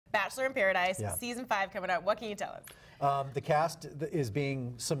Bachelor in Paradise, Yeah. season 5 coming up. What can you tell us? The cast is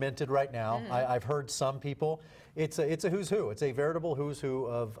being cemented right now. I've heard some people. It's a who's who. It's a veritable who's who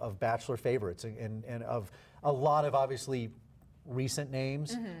of Bachelor favorites and of a lot of obviously recent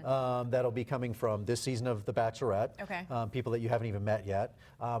names that'll be coming from this season of The Bachelorette. Okay. People that you haven't even met yet.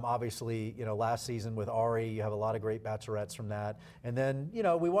 Obviously, you know, last season with Ari, you have a lot of great Bachelorettes from that. And then, you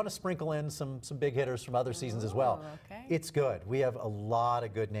know, we want to sprinkle in some big hitters from other seasons as well. Okay. It's good. We have a lot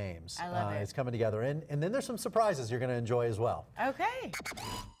of good names. I love it. It's coming together. And then there's some surprises you're going to enjoy as well. Okay.